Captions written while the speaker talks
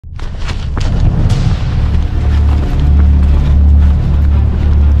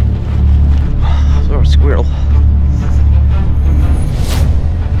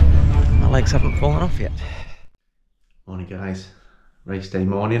legs haven't fallen off yet. Morning guys, race day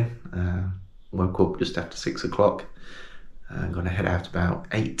morning. Woke up just after 6 o'clock. I'm going to head out about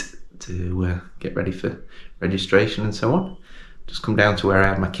 8 to get ready for registration and so on. Just come down to where I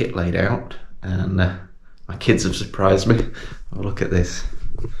had my kit laid out, and my kids have surprised me. Oh, look at this.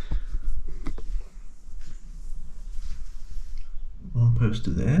 One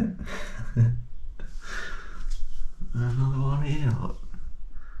poster there. Another one here.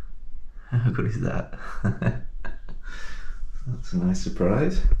 How good is that? That's a nice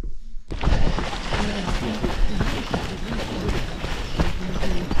surprise.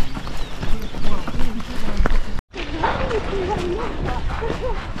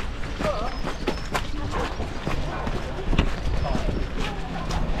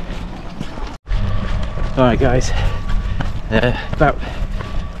 Alright guys, about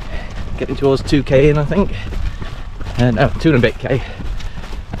getting towards 2k in I think, and no, 2 and a bit k.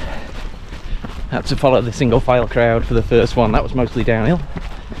 Had to follow the single file crowd for the first one. That was mostly downhill,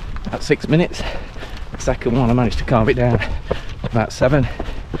 about 6 minutes. The second one I managed to calm it down about 7,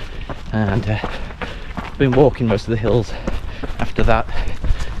 and been walking most of the hills after that,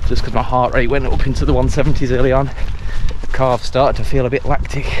 just because my heart rate went up into the 170s early on. The calves started to feel a bit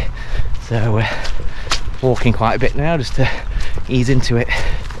lactic, so walking quite a bit now just to ease into it.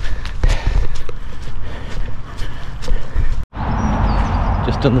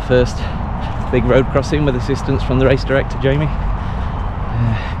 Just done the first big road crossing with assistance from the race director Jamie.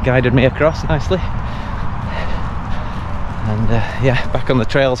 Guided me across nicely, and yeah, back on the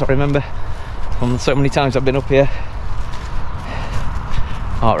trails. I remember from so many times I've been up here.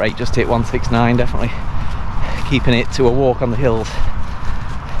 Heart rate just hit 169, definitely keeping it to a walk on the hills.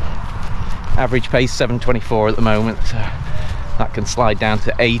 Average pace 7:24 at the moment, so that can slide down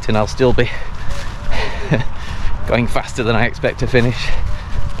to 8 and I'll still be going faster than I expect to finish.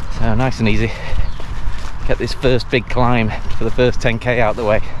 So nice and easy. Get this first big climb for the first 10k out the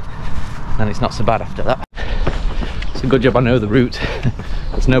way, and it's not so bad after that. It's a good job I know the route.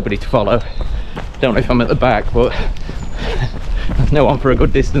 There's nobody to follow. Don't know if I'm at the back, but there's no one for a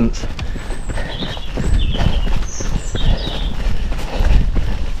good distance.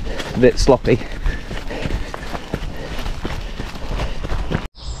 A bit sloppy.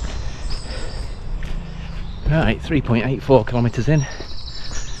 Right, 3.84 kilometers in.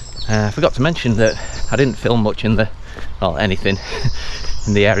 I forgot to mention that I didn't film much in the, well, anything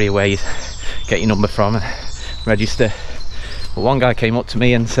in the area where you get your number from and register. But one guy came up to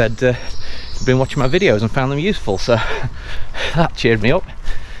me and said he'd been watching my videos and found them useful, so that cheered me up.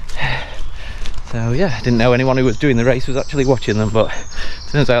 So yeah, I didn't know anyone who was doing the race was actually watching them, but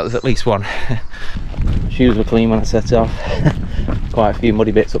turns out there's at least one. Shoes were clean when I set off. Quite a few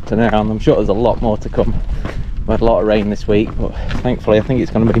muddy bits up to now, and I'm sure there's a lot more to come. We had a lot of rain this week, but thankfully I think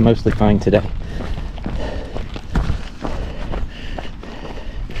it's going to be mostly fine today.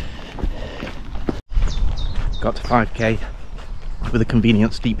 Got to 5k with a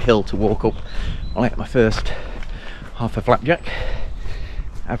convenient steep hill to walk up. I'll hit my first half a flapjack.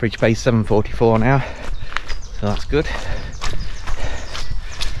 Average pace 7:44 now, so that's good.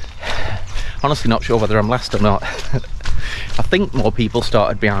 Honestly not sure whether I'm last or not. I think more people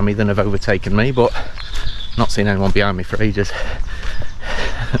started behind me than have overtaken me, but not seen anyone behind me for ages.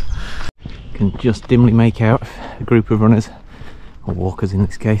 Can just dimly make out a group of runners, or walkers in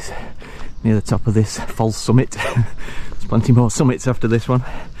this case, near the top of this false summit. There's plenty more summits after this one.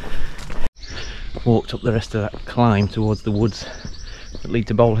 Walked up the rest of that climb towards the woods that lead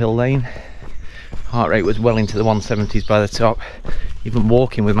to Bowl Hill Lane. Heart rate was well into the 170s by the top, even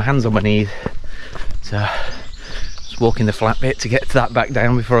walking with my hands on my knees. So just walking the flat bit to get that back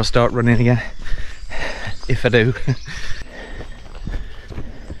down before I start running again, if I do.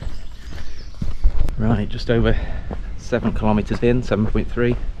 Right, just over 7 kilometers in,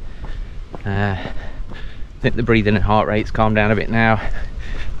 7.3. I think the breathing and heart rate's calmed down a bit now.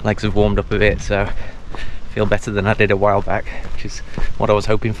 Legs have warmed up a bit, so I feel better than I did a while back, which is what I was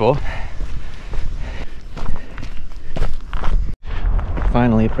hoping for.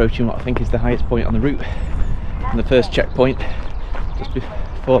 Finally approaching what I think is the highest point on the route, and the first checkpoint just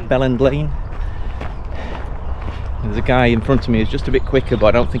before Bell End Lane. There's a guy in front of me who's just a bit quicker, but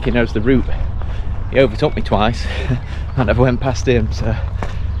I don't think he knows the route. He overtook me twice. I never went past him, so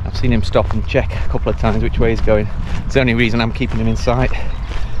I've seen him stop and check a couple of times which way he's going. It's the only reason I'm keeping him in sight.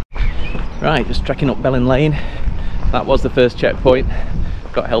 Right, just trekking up Bell End Lane. That was the first checkpoint.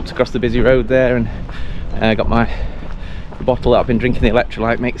 Got helped across the busy road there, and got my bottle that I've been drinking the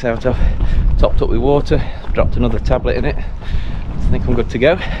electrolyte mix out of topped up with water, dropped another tablet in it. I think I'm good to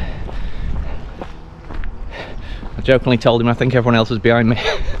go. I jokingly told him I think everyone else was behind me.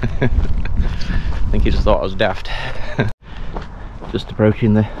 think he just thought I was daft. Just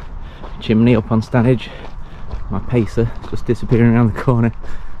approaching the chimney up on Stanage. My pacer just disappearing around the corner.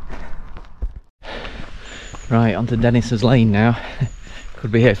 Right, onto Dennis's Lane now.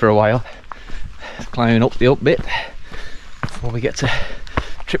 Could be here for a while. Climbing up the up bit before we get to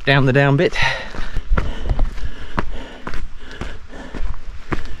trip down the down bit.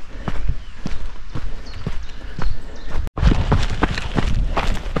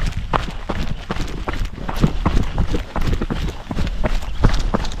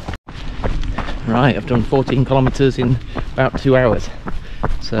 Right, I've done 14 kilometres in about 2 hours,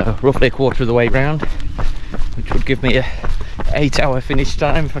 so roughly a quarter of the way round, which would give me a 8-hour finish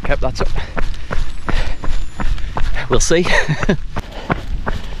time if I kept that up. We'll see.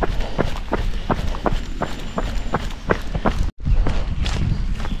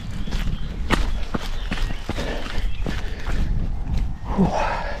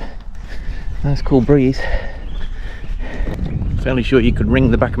 Nice cool breeze. Fairly sure you could wring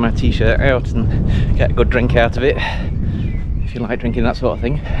the back of my t-shirt out and get a good drink out of it if you like drinking that sort of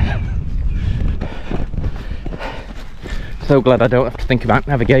thing. So glad I don't have to think about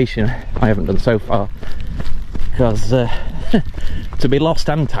navigation. I haven't done so far, because to be lost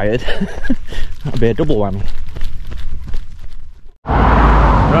and tired, that'd be a double whammy.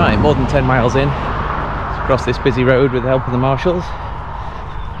 Right, more than 10 miles in, across this busy road with the help of the marshals.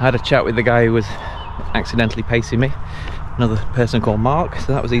 I had a chat with the guy who was accidentally pacing me, another person called Mark,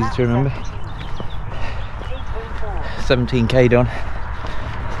 so that was easy to remember. 17k done,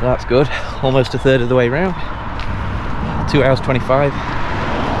 so that's good, almost a third of the way round. 2 hours 25.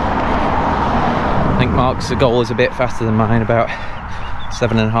 I think Mark's goal is a bit faster than mine, about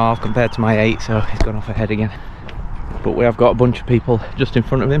 7.5 compared to my 8, so he's gone off ahead again. But we have got a bunch of people just in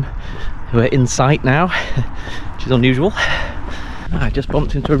front of him who are in sight now, which is unusual. I just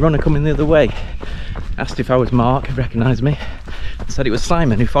bumped into a runner coming the other way. Asked if I was Mark, he recognised me. Said it was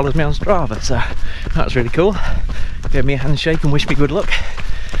Simon, who follows me on Strava, so that was really cool. Gave me a handshake and wished me good luck.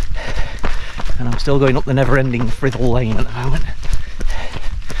 And I'm still going up the never-ending Frithel Lane at the moment.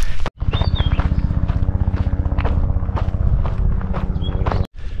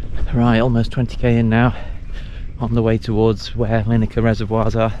 Right, almost 20k in now, on the way towards where Lineker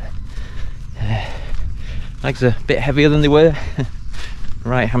reservoirs are. Legs are a bit heavier than they were.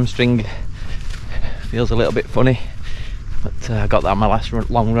 Right hamstring feels a little bit funny, but I got that on my last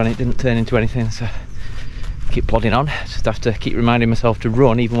long run. It didn't turn into anything, so keep plodding on. Just have to keep reminding myself to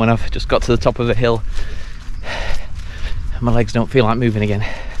run even when I've just got to the top of a hill and my legs don't feel like moving again.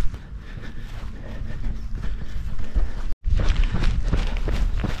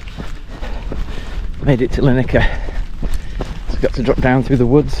 Made it to Lineker. Just got to drop down through the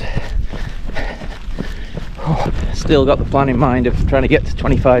woods. Still got the plan in mind of trying to get to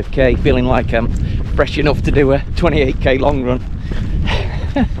 25k, feeling like I'm fresh enough to do a 28k long run.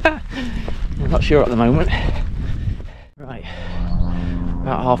 I'm not sure at the moment. Right,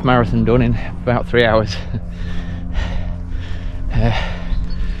 about half marathon done in about 3 hours.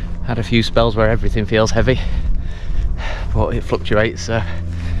 Had a few spells where everything feels heavy, but it fluctuates, so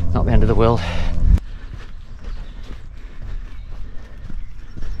not the end of the world.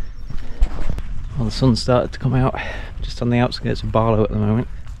 Well, the sun's started to come out just on the outskirts of Barlow at the moment.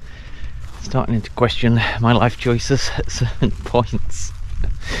 Starting to question my life choices at certain points.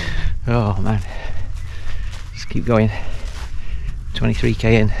 Oh man, just keep going. 23k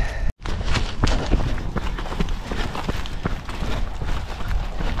in.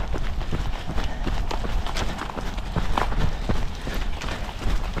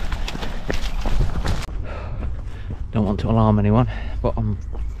 Don't want to alarm anyone, but I'm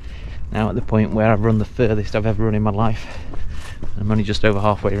now at the point where I've run the furthest I've ever run in my life. I'm only just over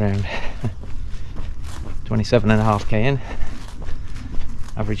halfway around. 27.5k in.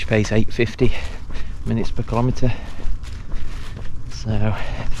 Average pace 850 minutes per kilometre. So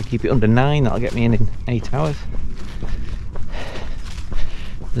if I keep it under 9, that'll get me in 8 hours.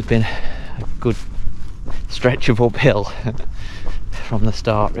 There's been a good stretch of uphill from the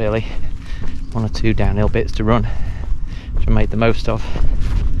start, really. 1 or 2 downhill bits to run, which I made the most of.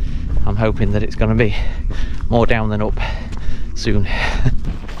 I'm hoping that it's going to be more down than up soon.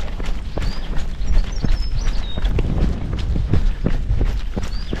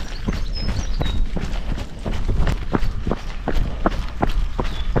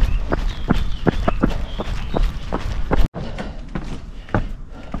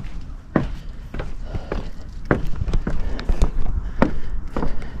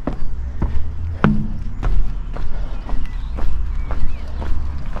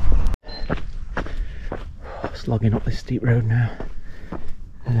 Slogging up this steep road now.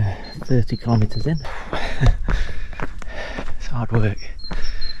 30 kilometres in. It's hard work.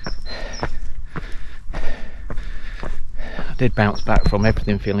 I did bounce back from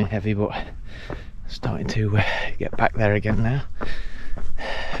everything feeling heavy, but starting to get back there again now.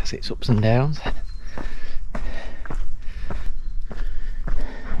 As it's ups and downs.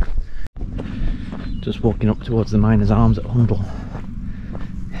 Just walking up towards the Miners' Arms at Hundle.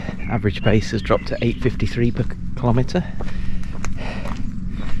 Average pace has dropped to 8:53 per kilometre.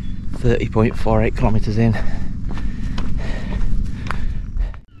 30.48 kilometres in.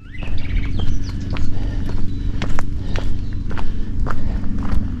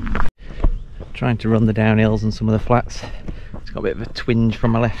 Trying to run the downhills and some of the flats. It's got a bit of a twinge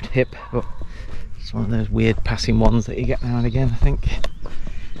from my left hip, but it's one of those weird passing ones that you get now and again, I think.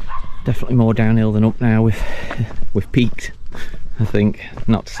 Definitely more downhill than up now with peaked, I think.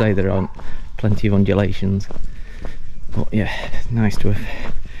 Not to say there aren't plenty of undulations, but yeah, it's nice to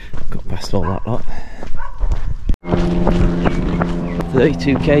have got past all that lot.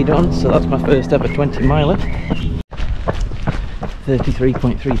 32k done, so that's my first ever 20 miler.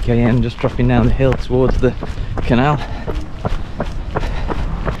 33.3 km, just dropping down the hill towards the canal.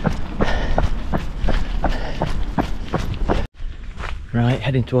 Right,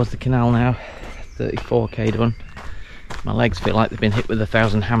 heading towards the canal now. 34k done. My legs feel like they've been hit with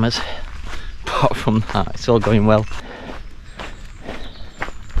 1,000 hammers. Apart from that, it's all going well.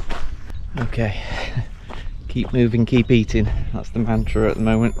 Okay, keep moving, keep eating. That's the mantra at the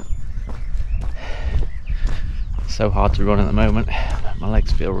moment. It's so hard to run at the moment. My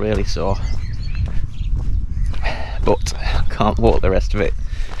legs feel really sore. But I can't walk the rest of it,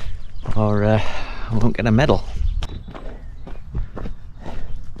 or I won't get a medal.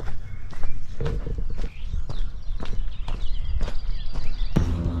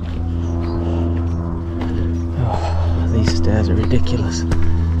 Oh, these stairs are ridiculous.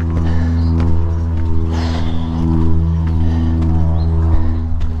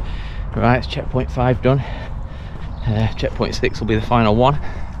 Right, it's checkpoint 5 done. Checkpoint 6 will be the final one.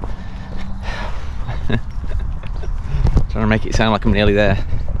 Trying to make it sound like I'm nearly there.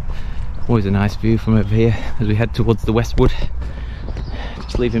 Always a nice view from over here as we head towards the Westwood.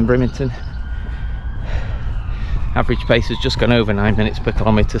 Just leaving Brimington. Average pace has just gone over 9 minutes per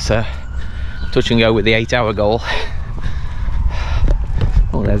kilometre, so touch and go with the 8-hour goal.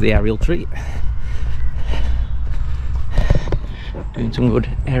 Oh, there's the aerial treat. Doing some good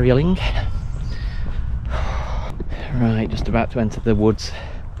aerialing. Right, just about to enter the woods,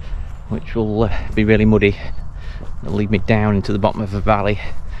 which will be really muddy. It'll lead me down into the bottom of a valley,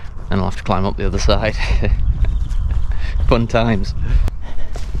 and I'll have to climb up the other side. Fun times.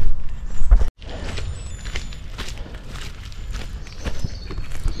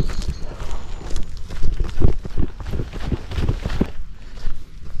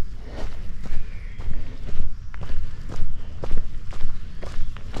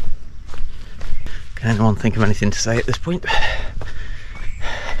 Can anyone think of anything to say at this point?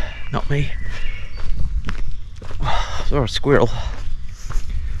 Not me. I saw a squirrel.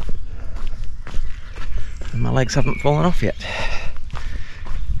 And my legs haven't fallen off yet.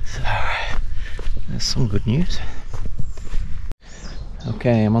 So, there's some good news.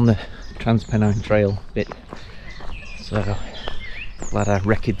 Okay, I'm on the Transpennine Trail bit. So, glad I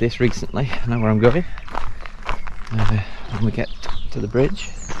wrecked this recently. I know where I'm going. When we get to the bridge.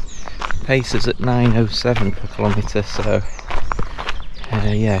 Pace is at 9:07 per kilometre, so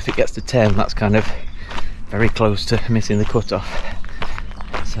yeah, if it gets to 10, that's kind of very close to missing the cut-off.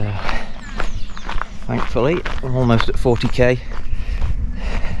 So thankfully I'm almost at 40k,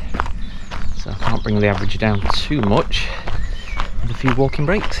 so I can't bring the average down too much with a few walking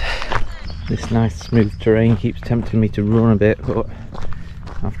breaks. This nice smooth terrain keeps tempting me to run a bit, but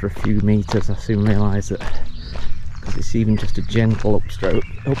after a few metres I soon realise that because it's even just a gentle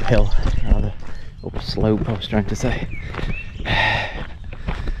uphill, rather upslope I was trying to say.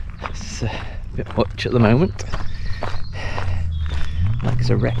 It's a bit much at the moment.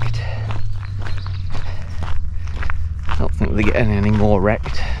 Legs are wrecked. I don't think they get any more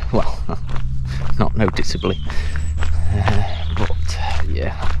wrecked. Well, not noticeably. But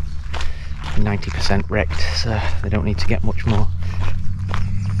yeah, 90% wrecked, so they don't need to get much more. I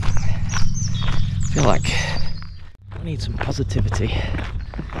feel like I need some positivity.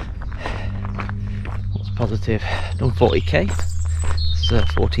 What's positive? Done 40k. It's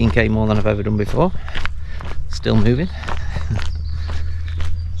 14k more than I've ever done before. Still moving.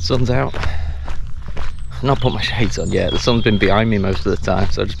 Sun's out. I've not put my shades on yet. The sun's been behind me most of the time,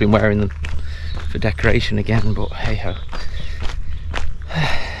 so I've just been wearing them for decoration again, but hey ho. I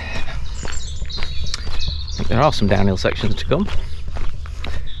think there are some downhill sections to come.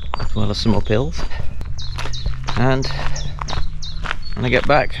 as well as some uphills. And when I get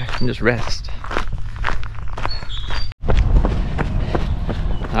back, I can just rest.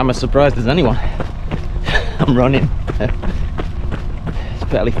 I'm as surprised as anyone. I'm running. It's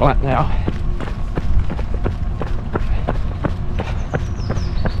fairly flat now.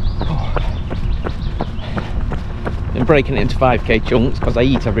 Been breaking it into 5k chunks because I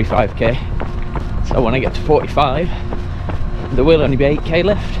eat every 5k. So when I get to 45, there will only be 8k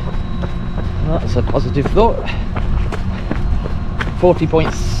left. Well, that's a positive thought.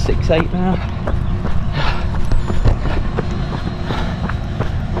 40.68 now.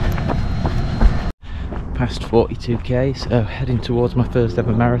 Past 42k, so heading towards my first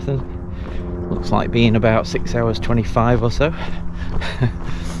ever marathon. Looks like being about 6 hours 25 or so.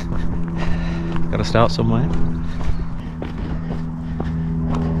 Gotta start somewhere.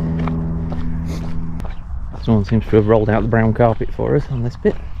 Someone seems to have rolled out the brown carpet for us on this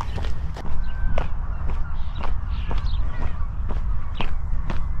bit.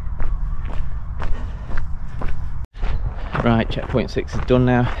 Right, checkpoint 6 is done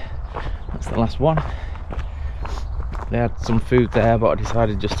now. That's the last one. They had some food there, but I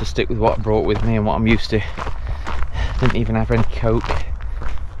decided just to stick with what I brought with me and what I'm used to. Didn't even have any Coke.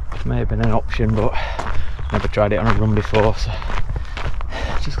 May have been an option, but never tried it on a run before, so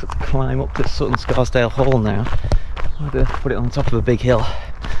just got to climb up to Sutton Scarsdale Hall now. I'm going to put it on top of a big hill.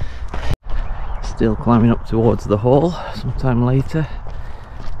 Still climbing up towards the hall sometime later.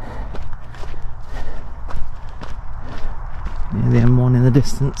 Near the M1 in the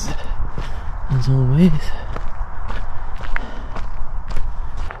distance, as always.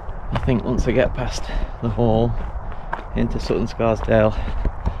 I think once I get past the hall into Sutton Scarsdale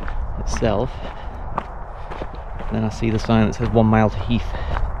itself, then I see the sign that says 1 mile to Heath,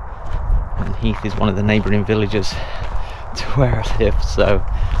 and Heath is one of the neighbouring villages to where I live, so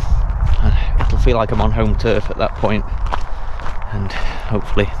it'll feel like I'm on home turf at that point, and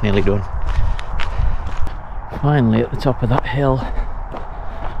hopefully nearly done. Finally at the top of that hill.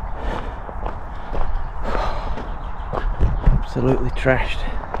 Absolutely trashed.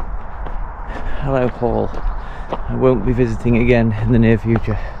 Hello Hall. I won't be visiting again in the near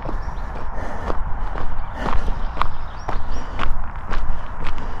future.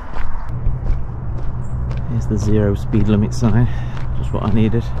 Here's the 0 speed limit sign, just what I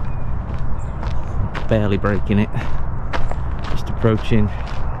needed. Barely breaking it. Just approaching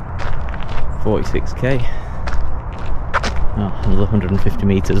 46k. Oh, another 150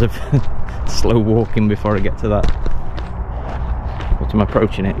 metres of slow walking before I get to that. But I'm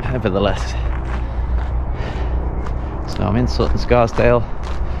approaching it, nevertheless. So I'm in Sutton Scarsdale.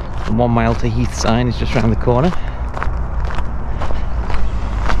 The 1 mile to Heath sign is just round the corner.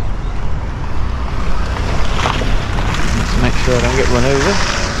 Let's make sure I don't get run over.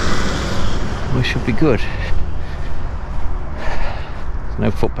 We should be good. There's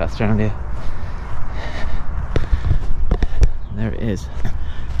no footpaths around here. There it is,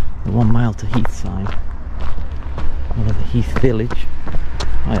 the 1 mile to Heath sign. One of the Heath village.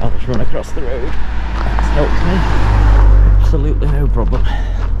 I'll just run across the road. That's helped me. Absolutely no problem.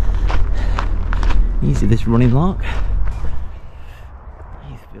 Easy this running lark.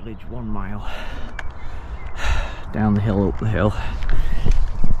 Heath village, 1 mile. Down the hill, up the hill.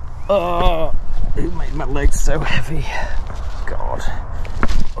 Oh, it made my legs so heavy. God.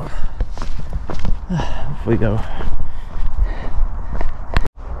 Off we go.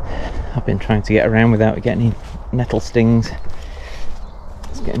 I've been trying to get around without getting any nettle stings.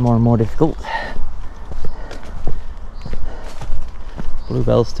 It's getting more and more difficult.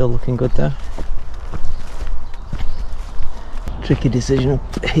 Bluebell's still looking good though. Tricky decision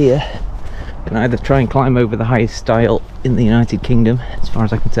up here. You can either try and climb over the highest stile in the United Kingdom, as far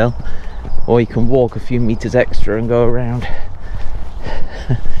as I can tell, or you can walk a few metres extra and go around.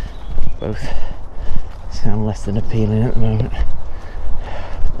 Both sound less than appealing at the moment.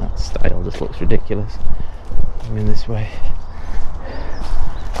 That style just looks ridiculous. Coming this way.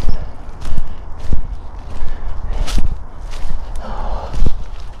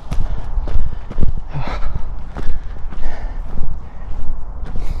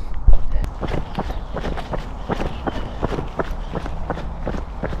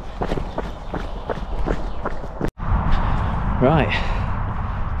 Right,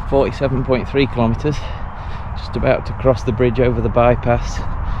 47.3 kilometres, just about to cross the bridge over the bypass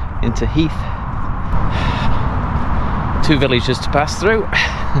into Heath. 2 villages to pass through.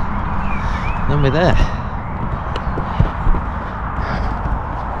 Then we're there.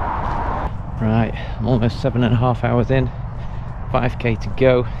 Right, I'm almost 7.5 hours in, 5k to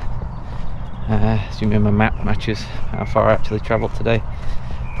go. Assuming my map matches how far I actually travelled today.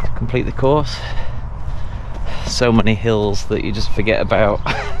 to complete the course. So many hills that you just forget about.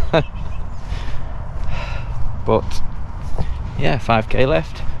 But yeah, 5k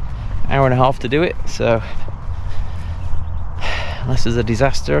left, hour and a half to do it, so unless there's a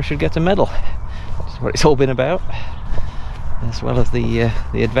disaster I should get a medal. That's what it's all been about, as well as the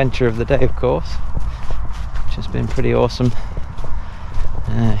adventure of the day, of course, which has been pretty awesome.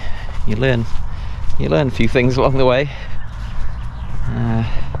 You learn a few things along the way.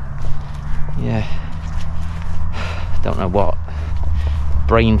 Yeah, don't know what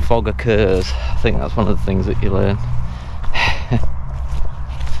brain fog occurs. I think that's one of the things that you learn.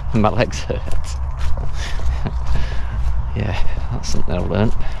 My legs hurt. Yeah, that's something I've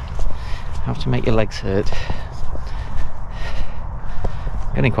learned. How to make your legs hurt.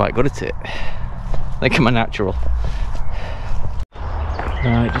 I'm getting quite good at it. I think I'm a natural.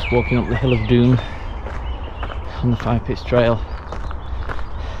 Right, just walking up the Hill of Doom on the 5 Pits Trail.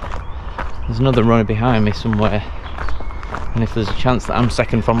 There's another runner behind me somewhere, and if there's a chance that I'm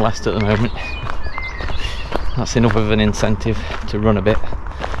second from last at the moment, that's enough of an incentive to run a bit.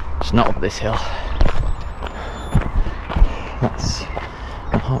 Just not up this hill. That's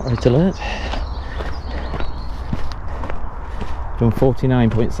my heart rate alert. Done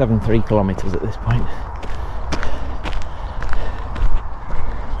 49.73 kilometres at this point.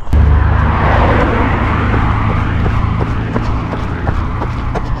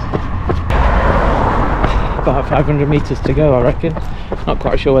 About 500 metres to go, I reckon. Not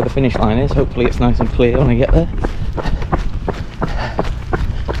quite sure where the finish line is. Hopefully it's nice and clear when I get there.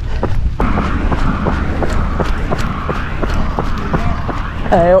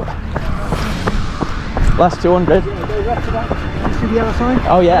 Hey up. Last 200. See the other side?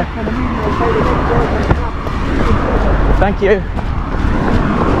 Oh yeah. Thank you.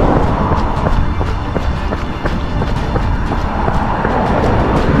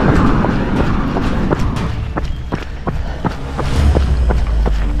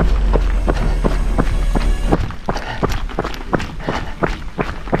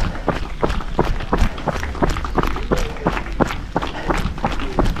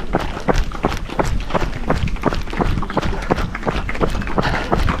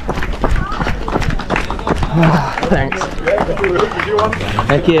 Thanks.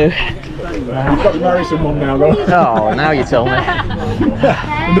 Thank you. You've got to marry someone now, though. Oh, now you tell me.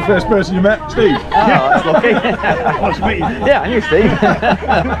 And the first person you met, Steve. Oh, that's lucky. Nice to meet you. Yeah, I knew Steve.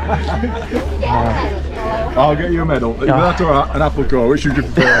 I'll get you a medal. Either that or an apple core, which you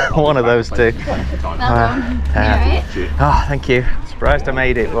prefer? One of those two. Alright. Oh, thank you. Surprised I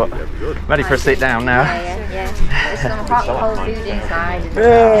made it, but ready for a sit down now. Yeah. There's some hot cold food inside.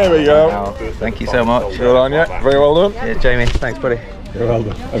 There we go. Oh, thank you so much. Good on you. Very well done. Yeah, Jamie, thanks buddy. Very well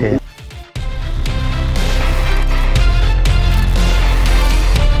done. Cheers.